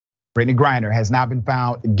Brittney Griner has now been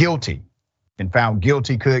found guilty.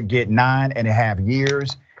 Could get 9.5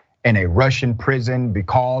 years in a Russian prison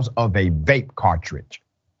because of a vape cartridge.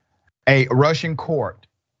 A Russian court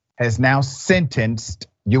has now sentenced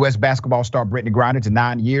US basketball star Brittney Griner to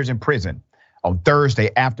 9 years in prison on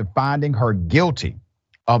Thursday after finding her guilty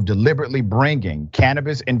of deliberately bringing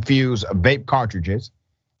cannabis-infused vape cartridges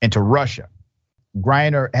into Russia.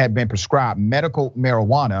 Griner had been prescribed medical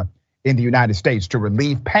marijuana in the United States to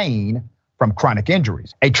relieve pain from chronic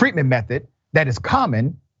injuries, a treatment method that is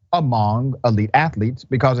common among elite athletes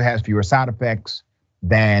because it has fewer side effects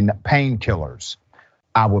than painkillers.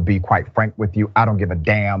 I will be quite frank with you, I don't give a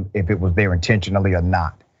damn if it was there intentionally or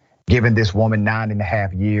not. Giving this woman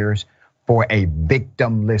 9.5 years for a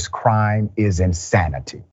victimless crime is insanity.